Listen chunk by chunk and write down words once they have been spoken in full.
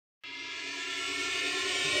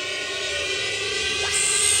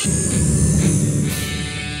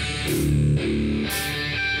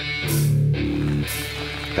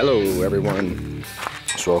Hello everyone.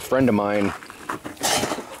 So a friend of mine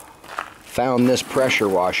found this pressure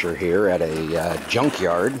washer here at a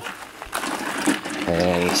junkyard,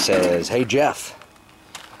 and he says, "Hey Jeff,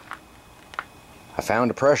 I found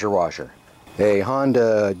a pressure washer, a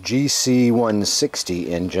Honda GC160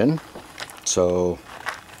 engine." So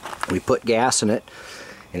we put gas in it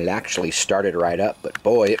and it actually started right up, but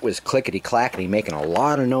boy, it was clickety clackety, making a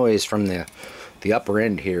lot of noise from the upper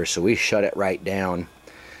end here, so we shut it right down.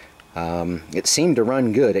 It seemed to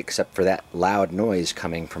run good except for that loud noise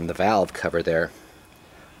coming from the valve cover there.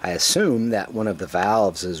 I assume that one of the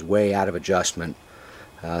valves is way out of adjustment.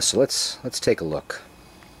 So let's take a look.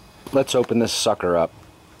 Let's open this sucker up.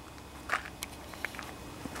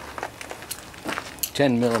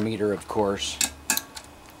 10mm, of course.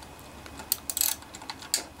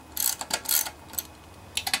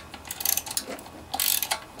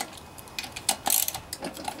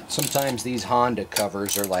 Sometimes these Honda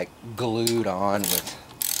covers are like glued on with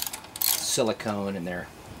silicone and they're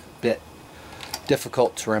a bit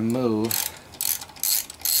difficult to remove.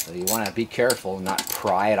 So you want to be careful and not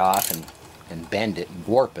pry it off and bend it and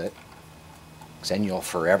warp it, because then you'll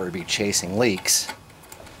forever be chasing leaks.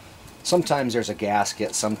 Sometimes there's a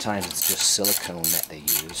gasket, sometimes it's just silicone that they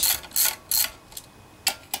use.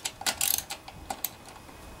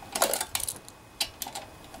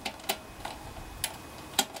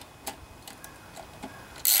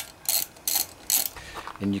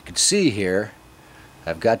 And you can see here,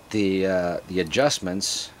 I've got the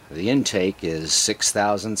adjustments. The intake is 6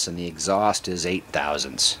 thousandths and the exhaust is 8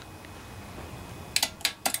 thousandths.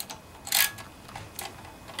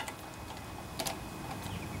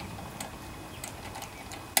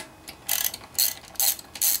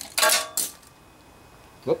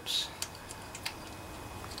 Whoops.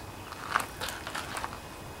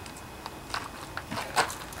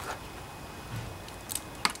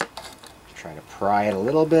 Try to pry it a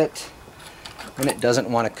little bit, and it doesn't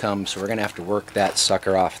want to come, so we're going to have to work that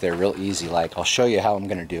sucker off there real easy like. I'll show you how I'm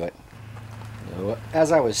going to do it. So,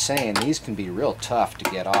 as I was saying, these can be real tough to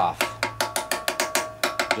get off.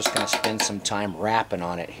 I'm just going to spend some time rapping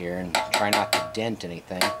on it here and try not to dent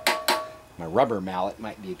anything. My rubber mallet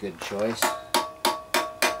might be a good choice.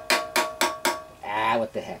 Ah,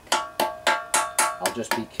 what the heck. I'll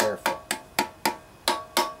just be careful.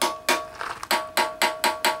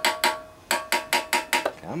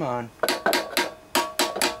 Come on.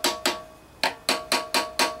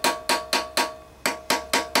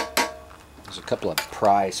 There's a couple of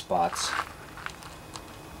pry spots.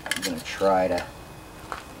 I'm going to try to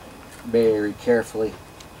very carefully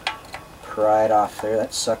pry it off there.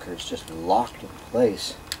 That sucker is just locked in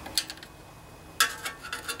place.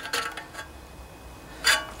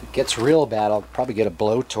 If it gets real bad, I'll probably get a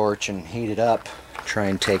blowtorch and heat it up, try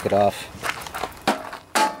and take it off.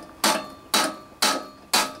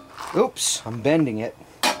 Oops, I'm bending it.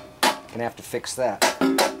 Gonna have to fix that.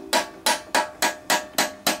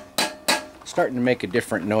 Starting to make a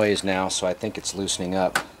different noise now, so I think it's loosening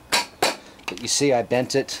up. But you see, I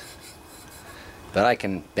bent it, but I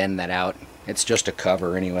can bend that out. It's just a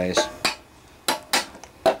cover anyways.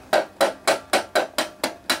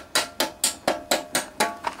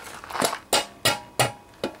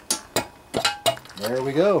 There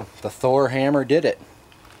we go. The Thor hammer did it.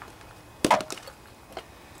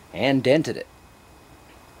 And dented it.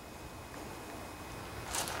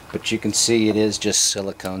 But you can see it is just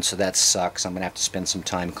silicone, so that sucks. I'm gonna have to spend some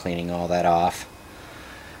time cleaning all that off.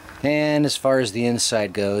 And as far as the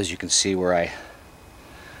inside goes, you can see where I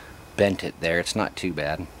bent it there. It's not too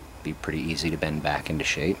bad. Be pretty easy to bend back into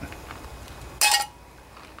shape.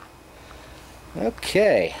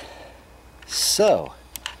 Okay, so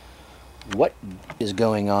what is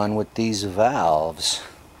going on with these valves?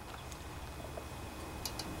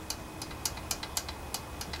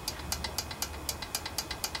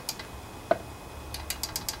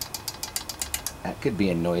 That could be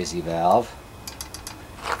a noisy valve.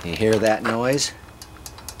 You hear that noise?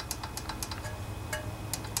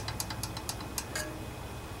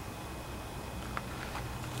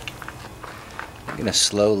 I'm going to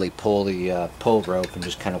slowly pull the pull rope and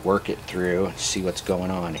just kind of work it through and see what's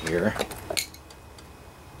going on here.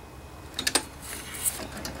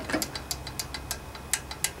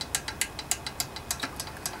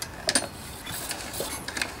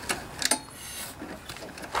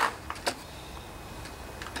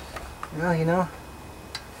 Well, you know,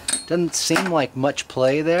 doesn't seem like much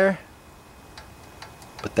play there,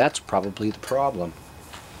 but that's probably the problem.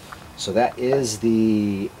 So that is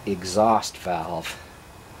the exhaust valve.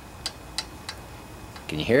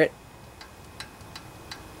 Can you hear it?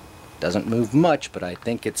 Doesn't move much, but I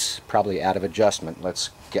think it's probably out of adjustment. Let's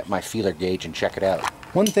get my feeler gauge and check it out.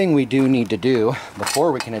 One thing we do need to do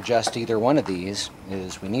before we can adjust either one of these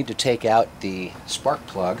is we need to take out the spark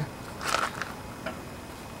plug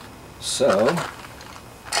so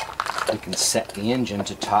we can set the engine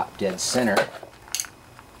to top dead center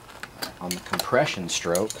on the compression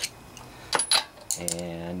stroke,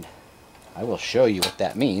 and I will show you what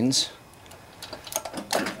that means.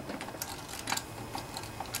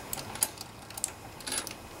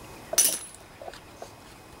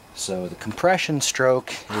 So the compression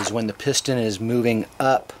stroke is when the piston is moving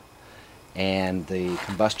up and the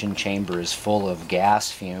combustion chamber is full of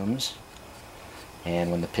gas fumes,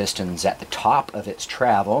 and when the piston's at the top of its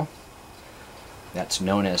travel, that's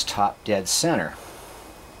known as top dead center.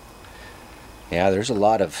 Yeah, there's a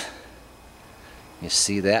lot of, you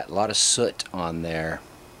see that? A lot of soot on there.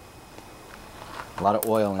 A lot of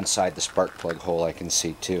oil inside the spark plug hole I can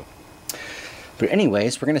see too. But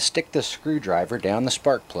anyways, we're going to stick the screwdriver down the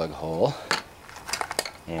spark plug hole,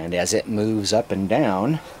 and as it moves up and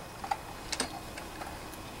down,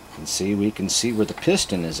 we can see where the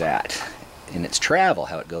piston is at in its travel,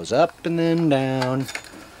 how it goes up and then down.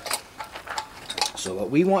 So what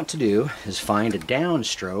we want to do is find a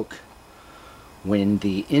downstroke when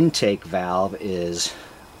the intake valve is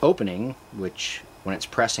opening, which when it's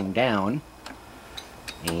pressing down,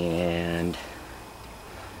 and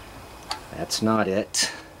that's not it.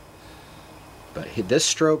 But this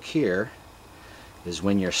stroke here is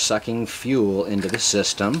when you're sucking fuel into the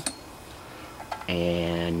system,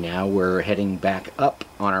 and now we're heading back up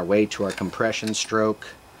on our way to our compression stroke.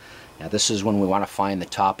 Now this is when we want to find the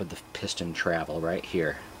top of the piston travel right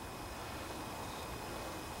here.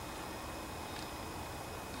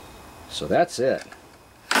 So that's it.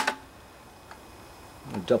 I'll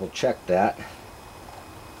double check that.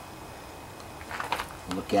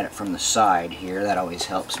 Look at it from the side here, that always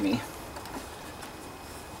helps me.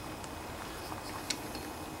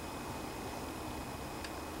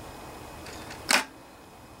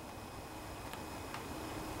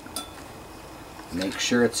 Make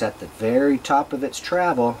sure it's at the very top of its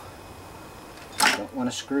travel. Don't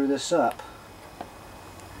want to screw this up.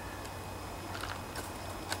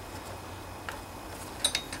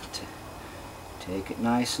 Take it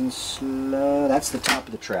nice and slow. That's the top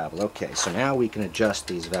of the travel. Okay, so now we can adjust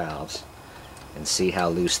these valves and see how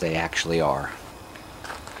loose they actually are.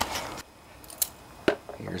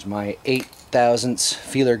 Here's my 0.008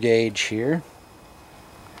 feeler gauge here,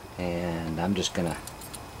 and I'm just gonna,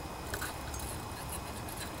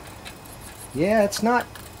 yeah, it's not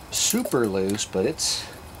super loose, but it's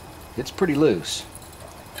pretty loose.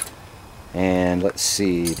 And let's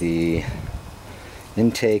see, the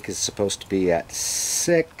intake is supposed to be at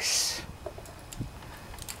 6.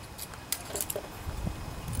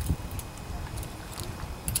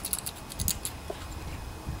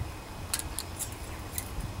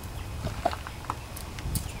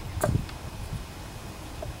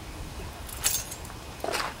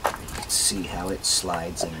 Let's see how it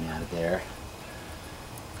slides in and out of there.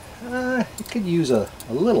 It could use a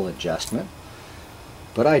little adjustment,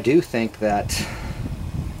 but I do think that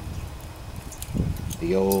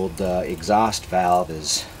the old exhaust valve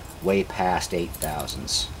is way past 8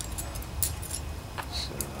 thousandths.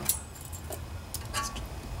 So let's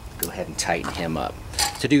go ahead and tighten him up.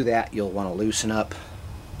 To do that, you'll want to loosen up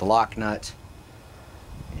the lock nut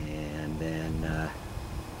and then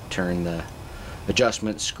turn the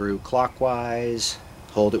adjustment screw clockwise.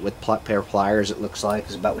 Hold it with a pair of pliers, it looks like,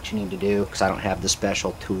 is about what you need to do, because I don't have the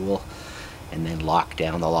special tool. And then lock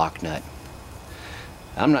down the lock nut.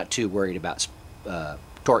 I'm not too worried about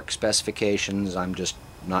torque specifications. I'm just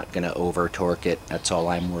not going to over torque it. That's all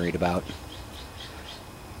I'm worried about.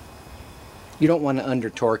 You don't want to under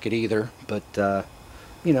torque it either, but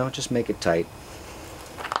you know, just make it tight.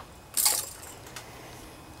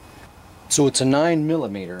 So it's a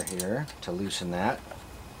 9mm here to loosen that.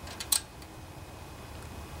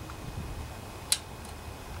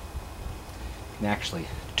 You can actually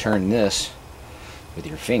turn this with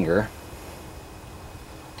your finger.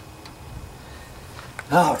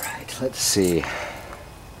 Alright, let's see.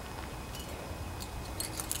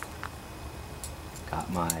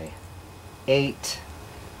 Got my 8,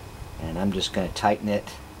 and I'm just going to tighten it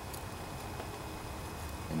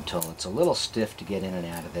until it's a little stiff to get in and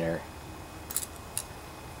out of there.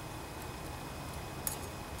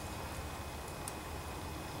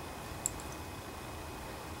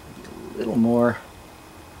 Maybe a little more.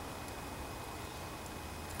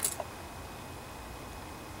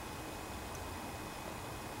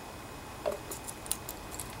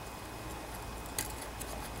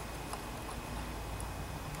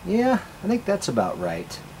 Yeah, I think that's about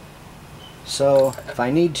right. So if I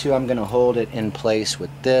need to, I'm going to hold it in place with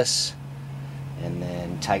this and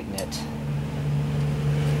then tighten it.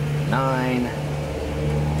 9.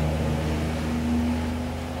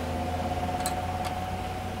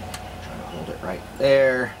 Try to hold it right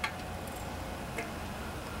there.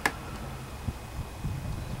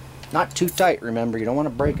 Not too tight, remember, you don't want to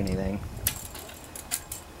break anything.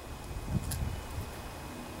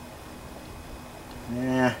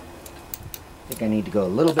 I think I need to go a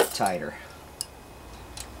little bit tighter.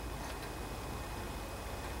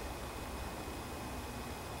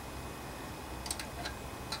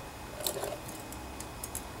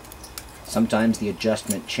 Sometimes the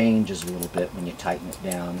adjustment changes a little bit when you tighten it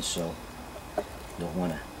down, so you'll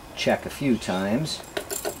want to check a few times.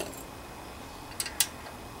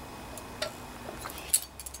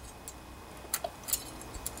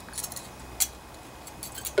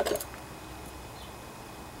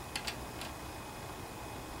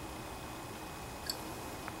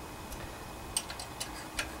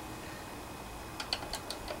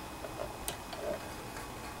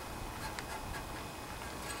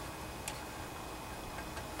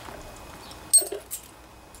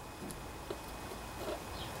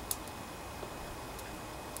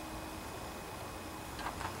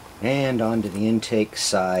 And onto the intake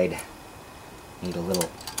side. Need a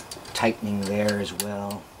little tightening there as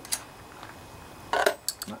well.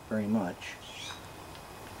 Not very much.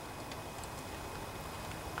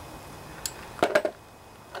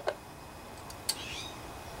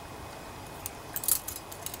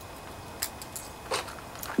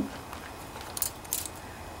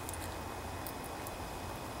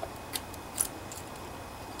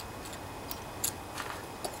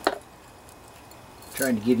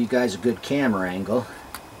 Trying to give you guys a good camera angle.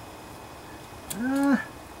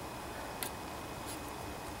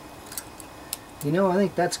 You know, I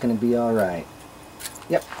think that's going to be alright.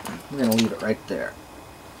 Yep, we're going to leave it right there.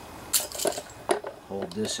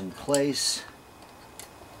 Hold this in place.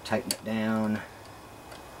 Tighten it down.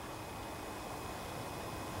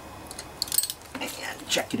 And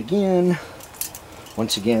check it again.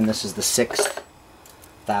 Once again, this is the 6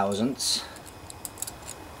 thousandths.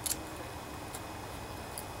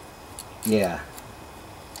 Yeah,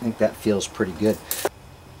 I think that feels pretty good.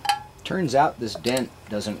 Turns out this dent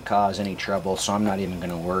doesn't cause any trouble, so I'm not even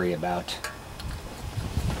going to worry about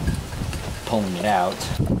pulling it out.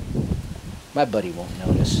 My buddy won't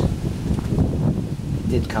notice. It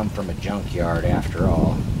did come from a junkyard after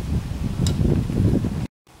all.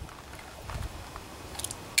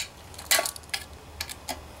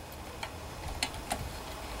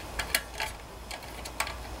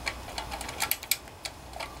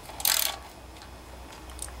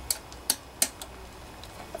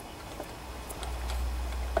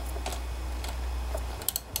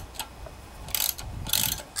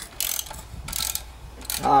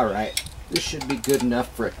 Alright, this should be good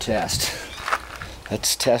enough for a test.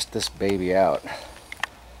 Let's test this baby out.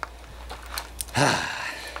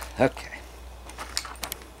 Okay.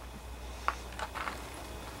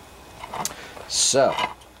 So,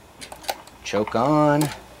 choke on.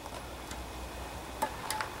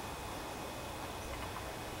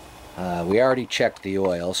 We already checked the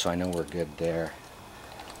oil, so I know we're good there.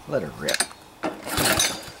 Let her rip.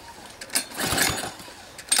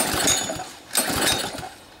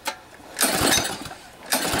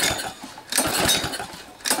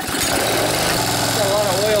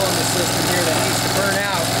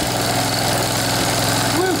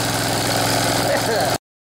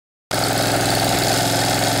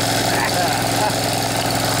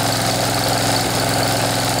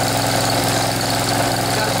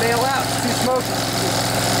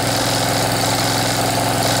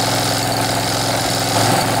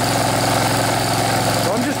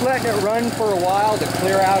 Run for a while to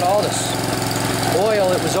clear out all this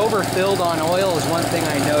oil. It was overfilled on oil is one thing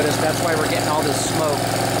I noticed. That's why we're getting all this smoke.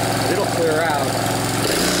 But it'll clear out.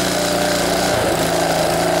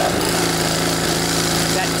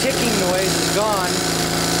 That ticking noise is gone.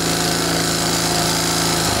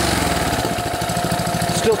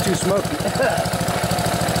 Still too smoky.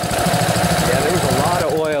 Yeah, there was a lot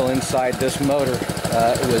of oil inside this motor.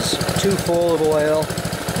 It was too full of oil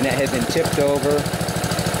and it had been tipped over.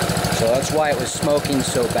 So that's why it was smoking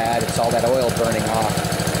so bad. It's all that oil burning off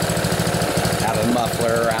out of the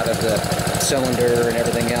muffler, out of the cylinder and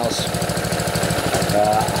everything else.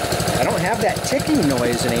 I don't have that ticking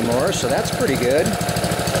noise anymore, so that's pretty good.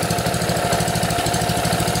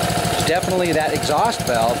 It's definitely that exhaust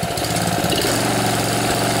valve.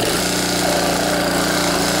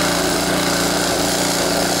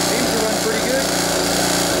 Seems to run pretty good.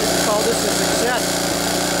 Let's call this a success.